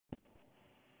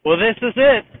Well, this is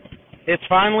it. It's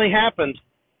finally happened.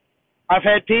 I've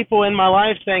had people in my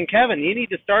life saying, Kevin, you need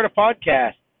to start a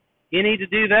podcast. You need to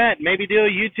do that. Maybe do a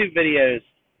YouTube videos.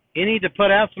 You need to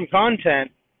put out some content.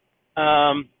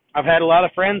 I've had a lot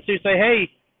of friends who say,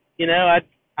 hey,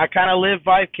 I kind of live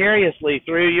vicariously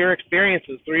through your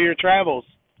experiences, through your travels.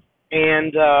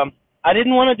 And I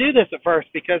didn't want to do this at first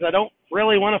because I don't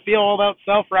really want to feel all that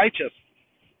self-righteous.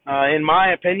 In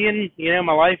my opinion,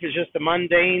 my life is just a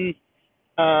mundane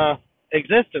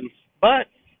existence. But,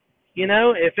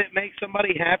 if it makes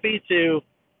somebody happy to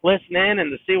listen in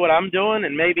and to see what I'm doing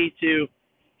and maybe to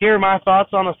hear my thoughts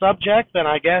on a subject, then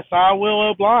I guess I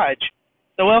will oblige.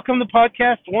 So welcome to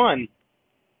Podcast 1,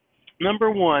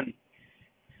 number 1.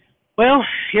 Well,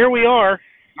 here we are.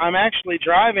 I'm actually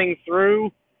driving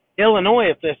through Illinois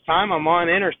at this time. I'm on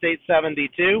Interstate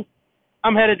 72.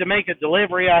 I'm headed to make a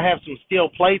delivery. I have some steel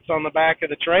plates on the back of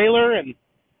the trailer, and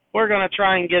we're going to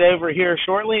try and get over here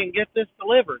shortly and get this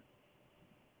delivered.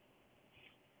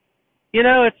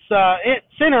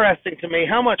 It's interesting to me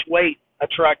how much weight a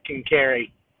truck can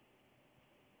carry.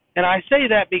 And I say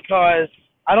that because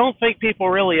I don't think people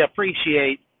really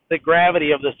appreciate the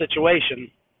gravity of the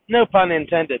situation. No pun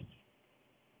intended.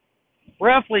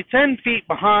 Roughly 10 feet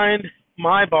behind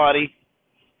my body,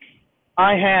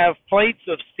 I have plates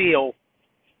of steel.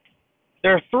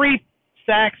 They're 3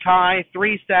 stacks high,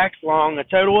 3 stacks long, a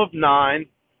total of 9.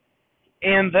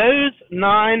 And those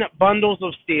 9 bundles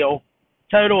of steel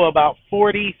total about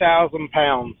 40,000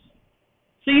 pounds.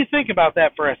 So you think about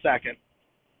that for a second.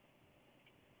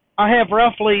 I have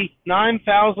roughly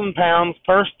 9,000 pounds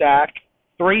per stack,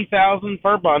 3,000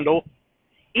 per bundle.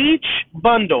 Each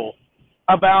bundle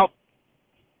about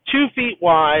 2 feet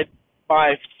wide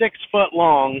by 6 foot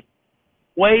long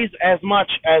weighs as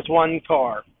much as one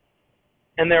car.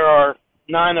 And there are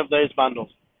 9 of those bundles.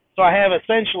 So I have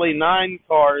essentially 9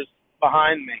 cars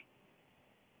behind me.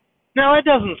 Now, it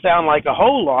doesn't sound like a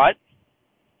whole lot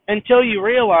until you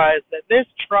realize that this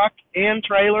truck and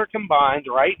trailer combined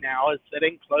right now is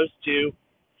sitting close to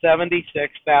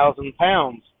 76,000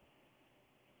 pounds.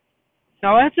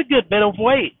 Now, that's a good bit of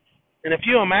weight. And if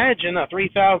you imagine a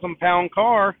 3,000-pound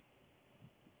car,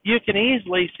 you can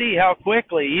easily see how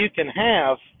quickly you can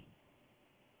have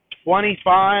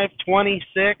 25,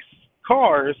 26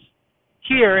 cars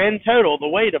here in total, the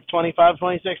weight of 25,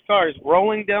 26 cars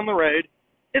rolling down the road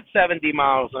at 70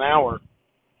 miles an hour.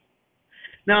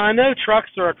 Now, I know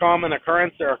trucks are a common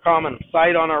occurrence. They're a common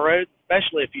sight on our roads,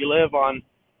 especially if you live on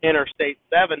Interstate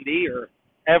 70 or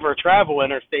ever travel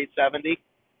Interstate 70.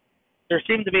 There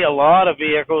seem to be a lot of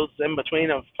vehicles in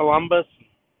between of Columbus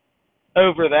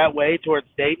over that way towards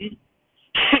Dayton.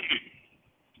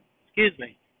 Excuse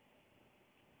me.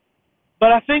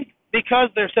 But I think because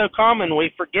they're so common,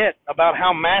 we forget about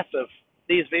how massive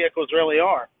these vehicles really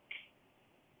are.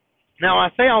 Now, I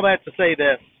say all that to say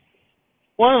this.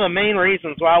 One of the main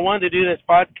reasons why I wanted to do this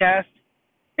podcast,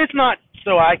 it's not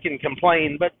so I can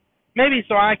complain, but maybe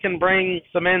so I can bring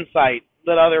some insight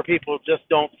that other people just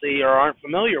don't see or aren't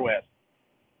familiar with.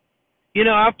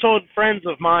 I've told friends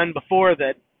of mine before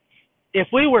that if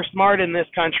we were smart in this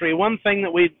country, one thing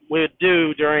that we would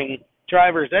do during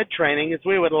driver's ed training is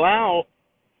we would allow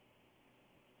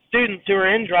students who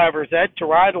are in driver's ed to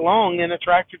ride along in a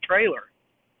tractor trailer.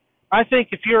 I think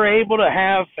if you're able to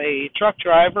have a truck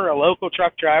driver, a local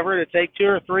truck driver, to take 2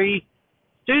 or 3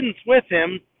 students with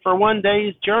him for one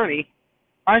day's journey,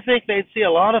 I think they'd see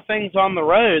a lot of things on the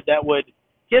road that would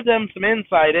give them some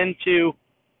insight into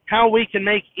how we can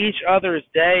make each other's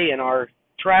day and our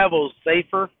travels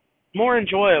safer, more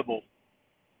enjoyable.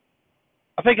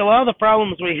 I think a lot of the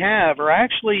problems we have are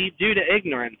actually due to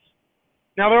ignorance.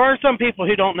 Now, there are some people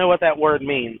who don't know what that word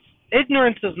means.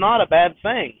 Ignorance is not a bad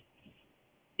thing.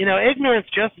 Ignorance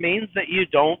just means that you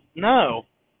don't know.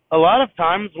 A lot of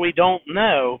times we don't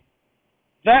know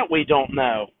that we don't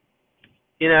know.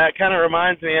 It kind of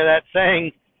reminds me of that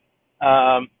saying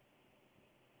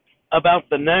about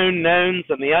the known knowns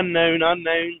and the unknown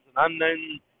unknowns and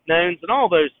unknown knowns and all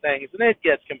those things, and it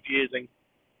gets confusing.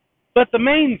 But the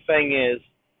main thing is,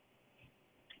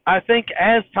 I think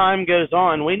as time goes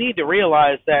on, we need to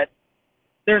realize that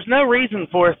there's no reason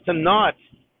for us to not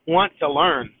want to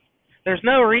learn. There's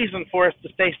no reason for us to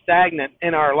stay stagnant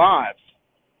in our lives.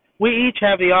 We each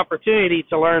have the opportunity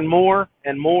to learn more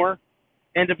and more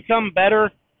and to become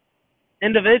better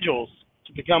individuals,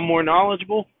 to become more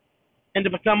knowledgeable, and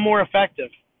to become more effective.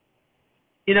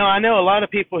 I know a lot of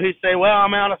people who say, well,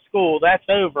 I'm out of school. That's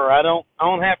over. I don't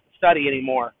have to study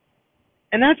anymore.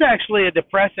 And that's actually a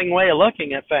depressing way of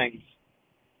looking at things.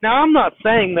 Now, I'm not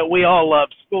saying that we all love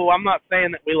school. I'm not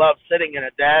saying that we love sitting at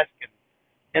a desk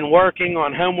and working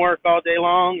on homework all day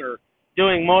long or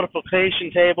doing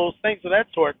multiplication tables, things of that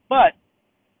sort. But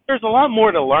there's a lot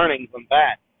more to learning than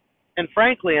that. And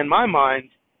frankly, in my mind,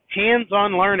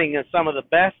 hands-on learning is some of the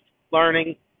best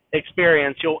learning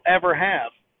experience you'll ever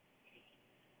have.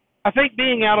 I think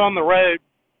being out on the road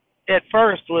at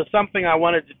first was something I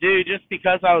wanted to do just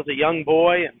because I was a young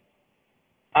boy, and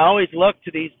I always looked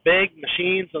to these big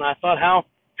machines and I thought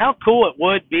how cool it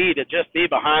would be to just be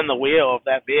behind the wheel of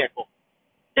that vehicle.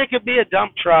 It could be a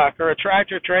dump truck or a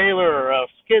tractor trailer or a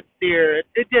skid steer.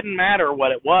 It didn't matter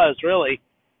what it was really,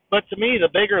 but to me the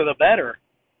bigger the better.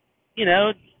 You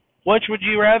know, which would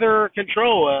you rather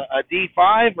control, a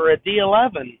D5 or a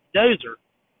D11 dozer?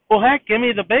 Well, heck, give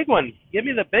me the big one. Give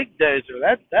me the big dozer.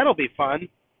 That'll be fun.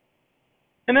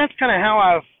 And that's kind of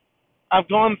how I've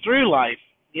gone through life.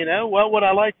 You know, what would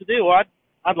I like to do? Well,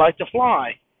 I'd like to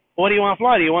fly. What do you want to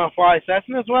fly? Do you want to fly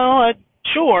Cessnas? Well,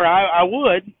 sure, I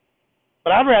would,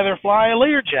 but I'd rather fly a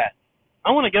Learjet.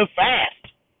 I want to go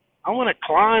fast. I want to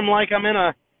climb like I'm in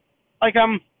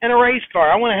a race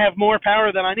car. I want to have more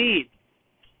power than I need.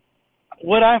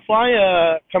 Would I fly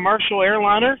a commercial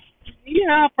airliner?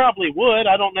 Yeah, I probably would.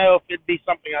 I don't know if it'd be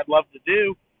something I'd love to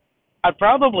do. I'd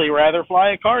probably rather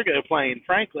fly a cargo plane,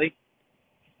 frankly.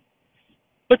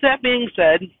 But that being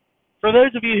said, for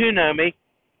those of you who know me,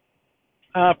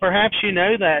 perhaps you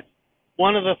know that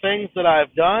one of the things that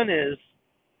I've done is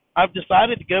I've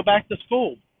decided to go back to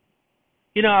school.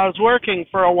 You know, I was working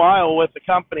for a while with a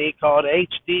company called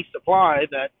HD Supply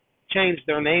that changed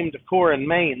their name to Core in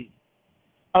Maine.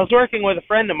 I was working with a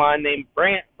friend of mine named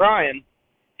Brian,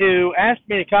 who asked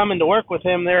me to come in to work with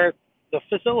him there at the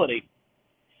facility.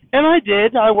 And I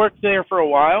did. I worked there for a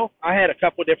while. I had a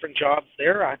couple different jobs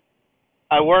there.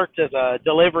 I worked as a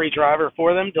delivery driver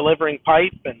for them, delivering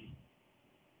pipe and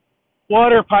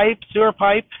water pipe, sewer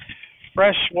pipe,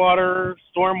 fresh water,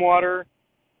 storm water,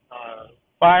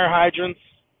 fire hydrants,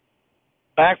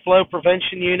 backflow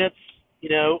prevention units, you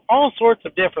know, all sorts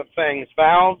of different things,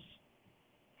 valves,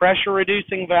 pressure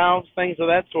reducing valves, things of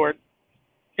that sort.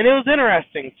 And it was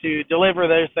interesting to deliver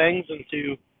those things and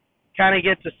to kind of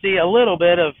get to see a little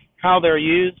bit of how they're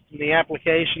used and the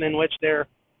application in which they're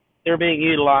being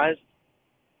utilized.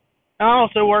 I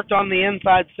also worked on the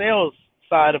inside sales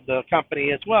side of the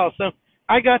company as well, so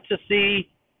I got to see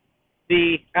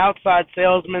the outside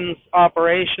salesman's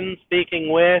operation,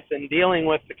 speaking with and dealing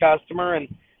with the customer, and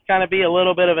kind of be a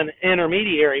little bit of an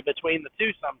intermediary between the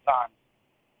two sometimes.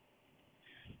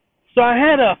 So I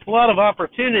had a lot of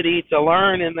opportunity to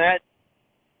learn in that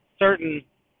certain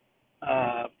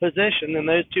position, in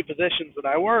those two positions that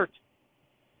I worked.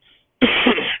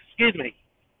 Excuse me.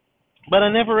 But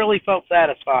I never really felt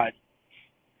satisfied.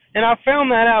 And I've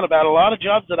found that out about a lot of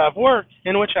jobs that I've worked,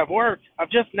 in which I've worked. I've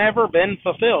just never been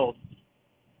fulfilled.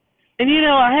 And, you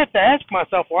know, I have to ask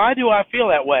myself, why do I feel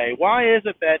that way? Why is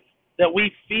it that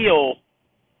we feel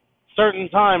certain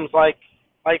times like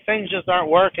things just aren't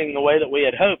working the way that we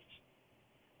had hoped?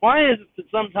 Why is it that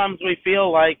sometimes we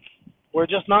feel like we're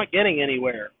just not getting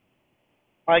anywhere?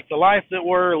 Like the life that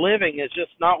we're living is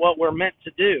just not what we're meant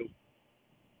to do.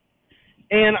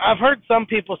 And I've heard some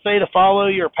people say to follow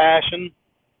your passion,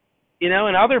 you know,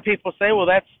 and other people say, well,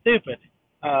 that's stupid.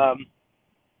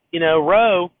 You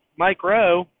know, Mike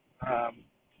Rowe,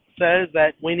 says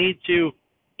that we need to,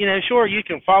 you know, sure, you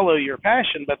can follow your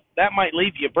passion, but that might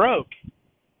leave you broke.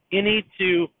 You need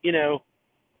to, you know,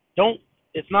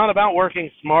 it's not about working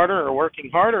smarter or working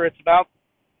harder. It's about,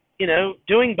 you know,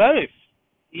 doing both.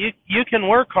 You can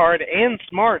work hard and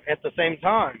smart at the same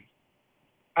time.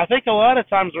 I think a lot of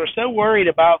times we're so worried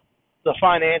about the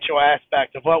financial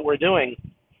aspect of what we're doing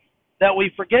that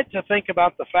we forget to think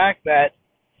about the fact that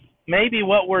maybe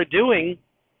what we're doing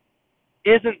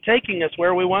isn't taking us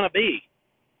where we want to be.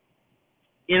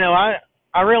 You know,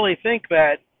 I really think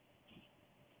that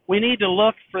we need to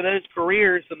look for those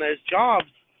careers and those jobs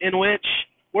in which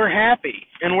we're happy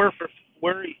and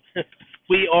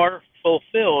we are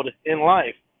fulfilled in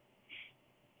life.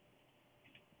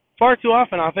 Far too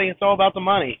often I think it's all about the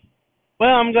money. Well,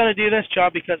 I'm going to do this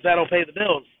job because that'll pay the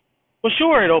bills. Well,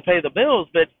 sure, it'll pay the bills,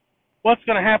 but what's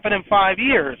going to happen in 5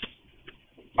 years?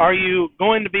 Are you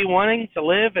going to be wanting to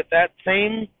live at that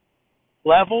same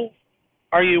level?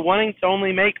 Are you wanting to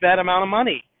only make that amount of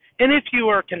money? And if you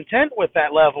are content with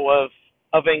that level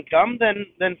of income,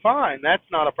 then fine. That's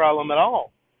not a problem at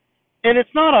all. And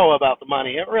it's not all about the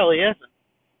money. It really isn't.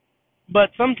 But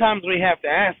sometimes we have to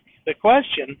ask the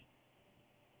question,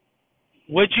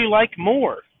 would you like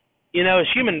more? You know, as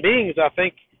human beings, I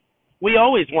think we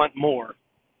always want more.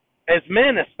 As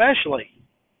men especially,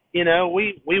 you know,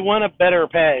 we want a better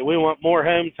pay. We want more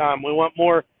home time. We want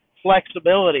more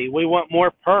flexibility. We want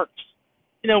more perks.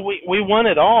 You know, we want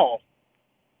it all.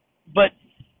 But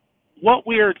what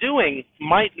we are doing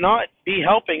might not be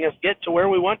helping us get to where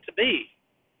we want to be.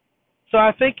 So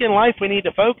I think in life we need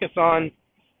to focus on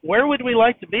where would we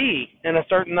like to be in a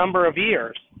certain number of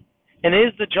years? And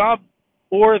is the job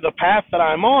or the path that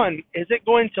I'm on, is it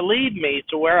going to lead me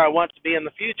to where I want to be in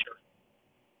the future?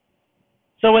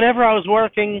 So whenever I was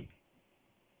working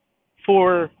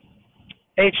for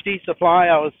HD Supply,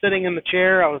 I was sitting in the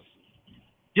chair, I was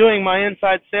doing my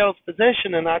inside sales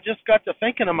position, and I just got to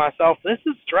thinking to myself, this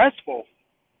is stressful.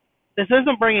 This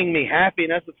isn't bringing me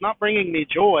happiness. It's not bringing me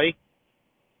joy.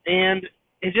 And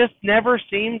it just never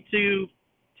seemed to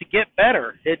get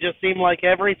better. It just seemed like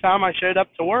every time I showed up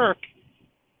to work,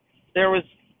 there was,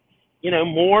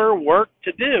 more work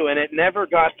to do, and it never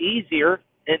got easier.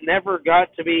 It never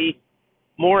got to be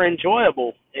more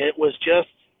enjoyable. It was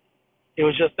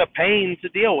just a pain to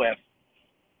deal with.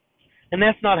 And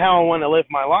that's not how I want to live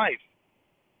my life.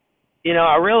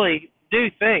 I really do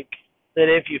think that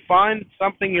if you find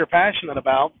something you're passionate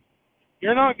about,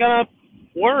 you're not going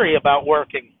to worry about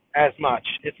working as much.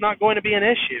 It's not going to be an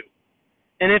issue.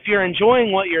 And if you're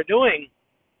enjoying what you're doing,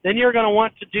 then you're going to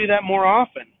want to do that more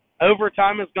often.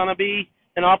 Overtime is going to be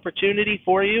an opportunity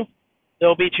for you.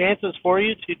 There'll be chances for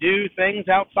you to do things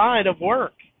outside of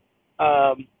work.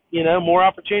 More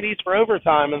opportunities for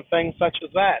overtime and things such as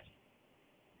that.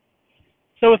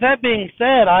 So with that being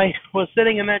said, I was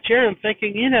sitting in that chair and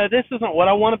thinking, this isn't what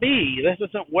I want to be. This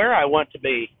isn't where I want to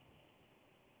be.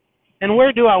 And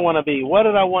where do I want to be? What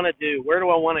did I want to do? Where do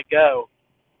I want to go?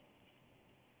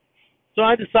 So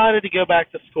I decided to go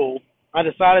back to school. I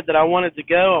decided that I wanted to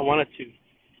go. I wanted to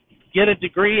get a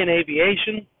degree in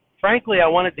aviation. Frankly, I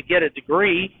wanted to get a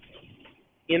degree.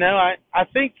 I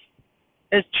think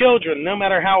as children, no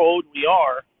matter how old we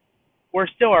are, we're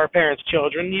still our parents'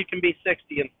 children. You can be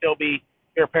 60 and still be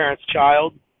your parents'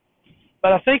 child.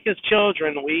 But I think as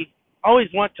children, we always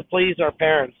want to please our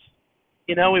parents.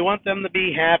 We want them to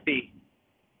be happy,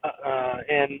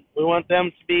 and we want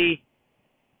them to be,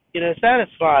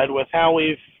 satisfied with how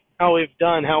we've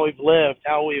done, how we've lived,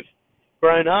 how we've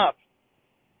grown up.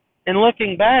 And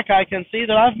looking back, I can see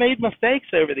that I've made mistakes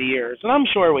over the years, and I'm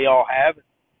sure we all have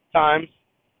times.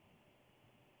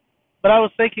 But I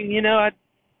was thinking,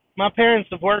 my parents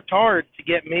have worked hard to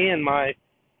get me and my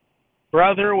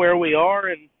brother where we are,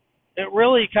 and it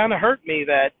really kind of hurt me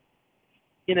that,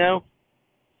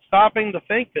 stopping to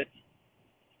think that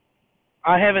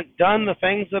I haven't done the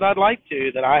things that I'd like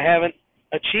to, that I haven't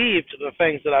achieved the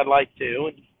things that I'd like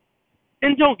to.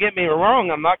 And don't get me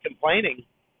wrong, I'm not complaining.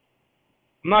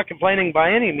 I'm not complaining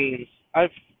by any means.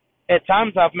 At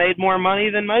times I've made more money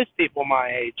than most people my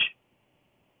age.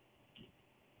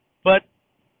 But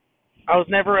I was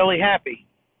never really happy.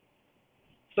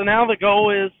 So now the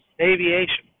goal is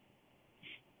aviation.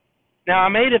 Now I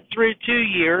made it through 2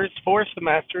 years, 4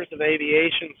 semesters of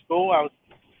aviation school. I was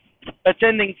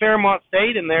attending Fairmont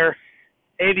State in their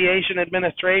aviation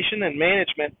administration and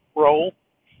management role.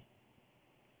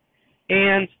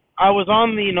 And I was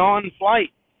on the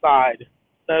non-flight side.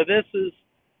 So this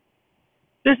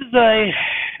is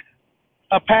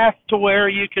a path to where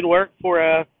you could work for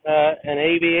an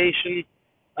aviation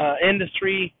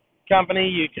industry company.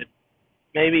 You could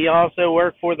maybe also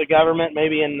work for the government.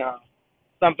 Maybe in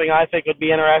something I think would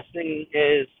be interesting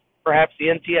is perhaps the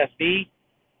NTSB.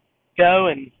 Go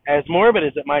and, as morbid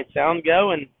as it might sound,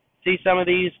 go and see some of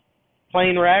these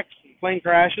plane wrecks and plane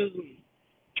crashes and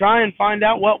try and find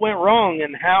out what went wrong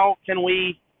and how can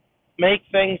we make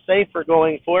things safer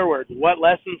going forward. What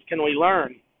lessons can we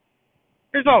learn?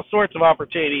 There's all sorts of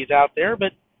opportunities out there,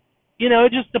 but,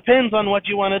 it just depends on what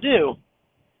you want to do.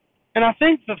 And I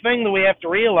think the thing that we have to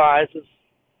realize is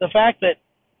the fact that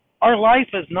our life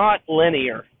is not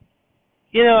linear.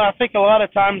 I think a lot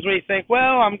of times we think,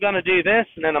 well, I'm going to do this,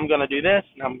 and then I'm going to do this,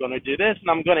 and I'm going to do this, and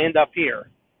I'm going to end up here.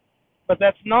 But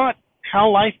that's not how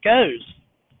life goes.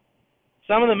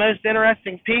 Some of the most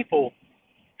interesting people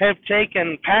have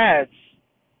taken paths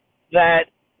that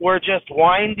were just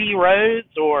windy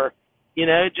roads or,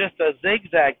 just a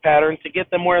zigzag pattern to get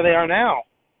them where they are now.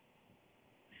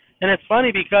 And it's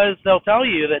funny because they'll tell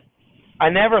you that I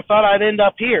never thought I'd end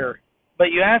up here.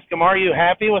 But you ask them, are you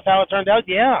happy with how it turned out?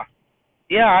 Yeah,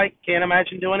 I can't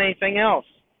imagine doing anything else.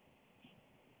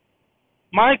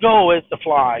 My goal is to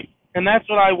fly, and that's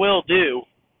what I will do.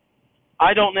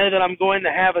 I don't know that I'm going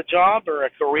to have a job or a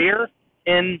career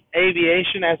in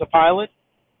aviation as a pilot,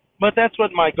 but that's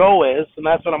what my goal is, and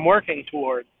that's what I'm working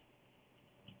towards.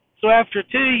 So after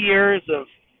 2 years of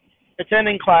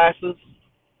attending classes,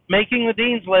 making the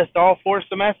dean's list all 4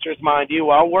 semesters, mind you,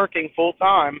 while working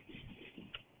full-time,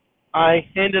 I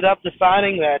ended up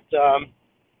deciding that,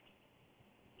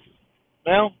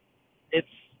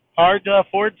 hard to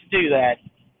afford to do that.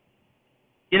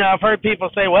 You know, I've heard people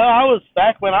say, well, I was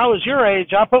back when I was your age,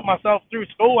 I put myself through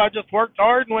school, I just worked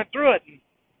hard and went through it.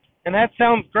 And that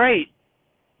sounds great.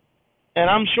 And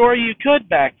I'm sure you could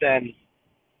back then.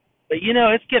 But, you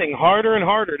know, it's getting harder and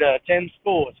harder to attend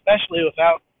school, especially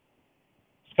without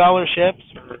scholarships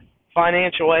or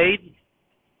financial aid.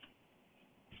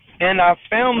 And I've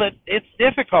found that it's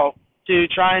difficult to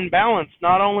try and balance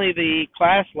not only the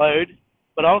class load,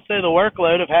 but also the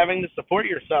workload of having to support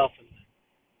yourself and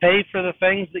pay for the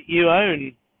things that you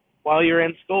own while you're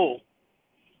in school.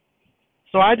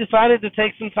 So I decided to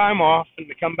take some time off and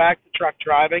to come back to truck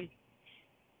driving.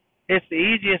 It's the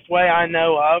easiest way I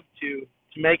know of to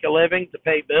make a living, to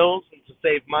pay bills, and to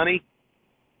save money.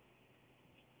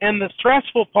 And the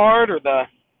stressful part or the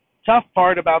tough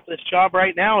part about this job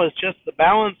right now is just the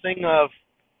balancing of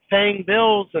paying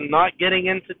bills and not getting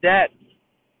into debt.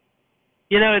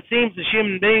 You know, it seems as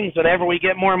human beings, whenever we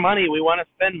get more money, we want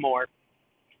to spend more.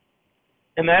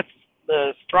 And that's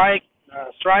the strife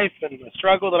and the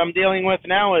struggle that I'm dealing with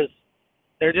now is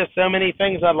there are just so many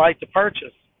things I'd like to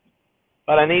purchase.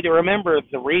 But I need to remember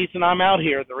the reason I'm out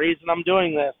here, the reason I'm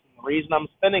doing this, and the reason I'm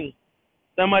spending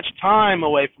so much time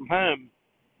away from home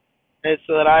is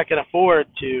so that I can afford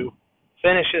to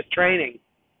finish this training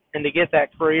and to get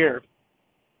that career.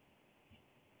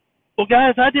 Well,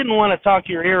 guys, I didn't want to talk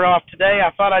your ear off today.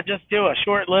 I thought I'd just do a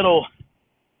short little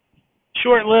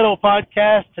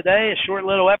podcast today, a short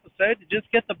little episode to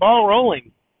just get the ball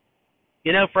rolling.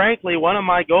 You know, frankly, one of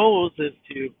my goals is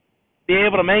to be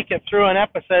able to make it through an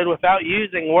episode without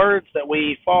using words that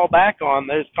we fall back on,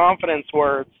 those confidence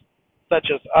words such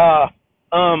as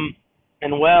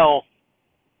and well.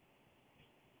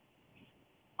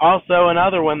 Also,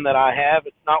 another one that I have,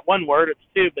 it's not one word, it's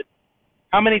two, but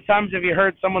how many times have you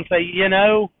heard someone say, you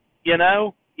know,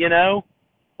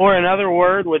 or another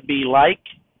word would be like?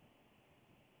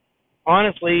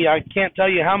 Honestly, I can't tell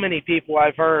you how many people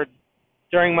I've heard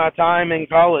during my time in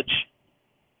college.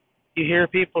 You hear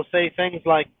people say things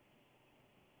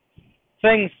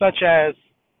such as,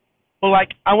 well, like,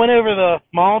 I went over the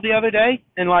mall the other day,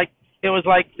 and, like, it was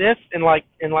like this, and like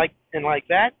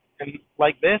that, and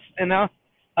like this, and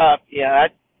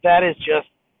that is just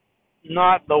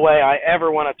not the way I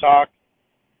ever want to talk.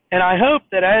 And I hope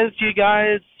that as you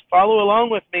guys follow along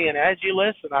with me and as you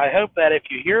listen, I hope that if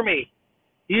you hear me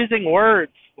using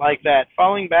words like that,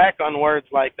 falling back on words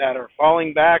like that, or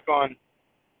falling back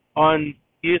on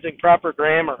using proper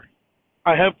grammar,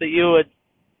 I hope that you would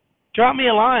drop me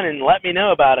a line and let me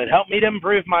know about it. Help me to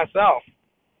improve myself.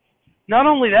 Not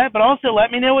only that, but also let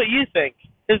me know what you think.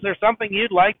 Is there something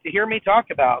you'd like to hear me talk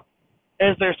about?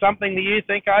 Is there something that you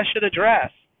think I should address?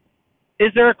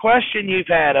 Is there a question you've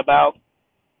had about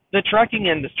the trucking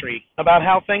industry, about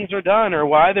how things are done or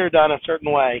why they're done a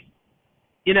certain way?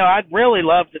 You know, I'd really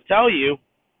love to tell you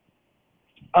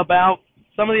about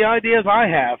some of the ideas I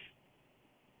have.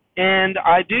 And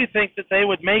I do think that they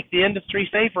would make the industry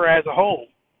safer as a whole.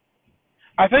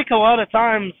 I think a lot of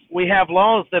times we have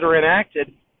laws that are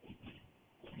enacted,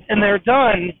 and they're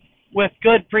done with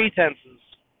good pretenses.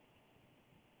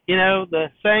 You know, the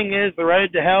saying is the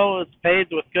road to hell is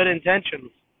paved with good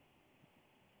intentions.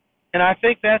 And I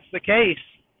think that's the case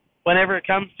whenever it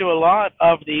comes to a lot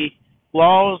of the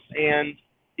laws and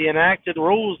the enacted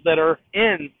rules that are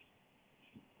in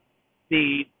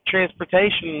the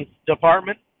transportation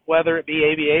department, whether it be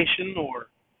aviation or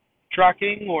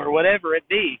trucking or whatever it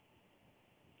be.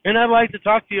 And I'd like to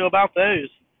talk to you about those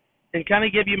and kind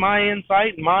of give you my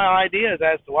insight and my ideas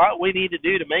as to what we need to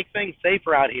do to make things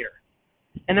safer out here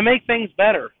and to make things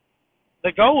better.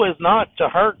 The goal is not to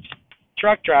hurt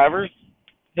truck drivers.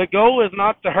 The goal is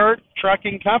not to hurt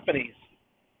trucking companies.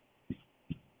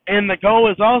 And the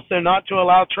goal is also not to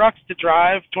allow trucks to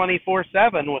drive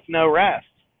 24/7 with no rest.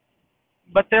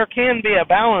 But there can be a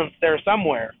balance there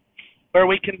somewhere where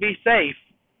we can be safe,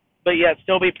 but yet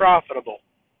still be profitable.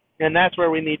 And that's where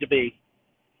we need to be.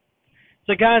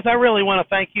 So, guys, I really want to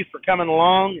thank you for coming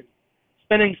along and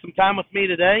spending some time with me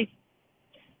today.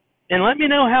 And let me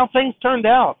know how things turned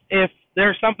out. If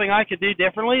there's something I could do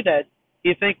differently that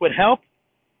you think would help,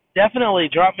 definitely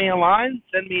drop me a line,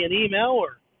 send me an email,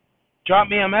 or drop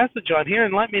me a message on here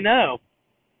and let me know.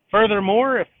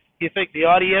 Furthermore, if you think the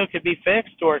audio could be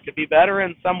fixed or it could be better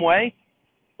in some way,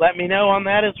 let me know on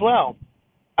that as well.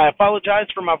 I apologize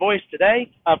for my voice today.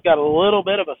 I've got a little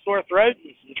bit of a sore throat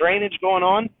and some drainage going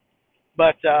on,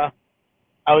 but I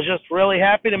was just really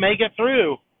happy to make it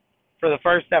through for the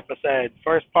first episode,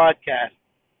 first podcast.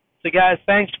 So, guys,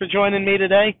 thanks for joining me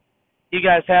today. You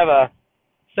guys have a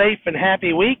safe and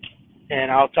happy week,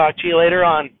 and I'll talk to you later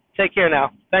on. Take care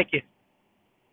now. Thank you.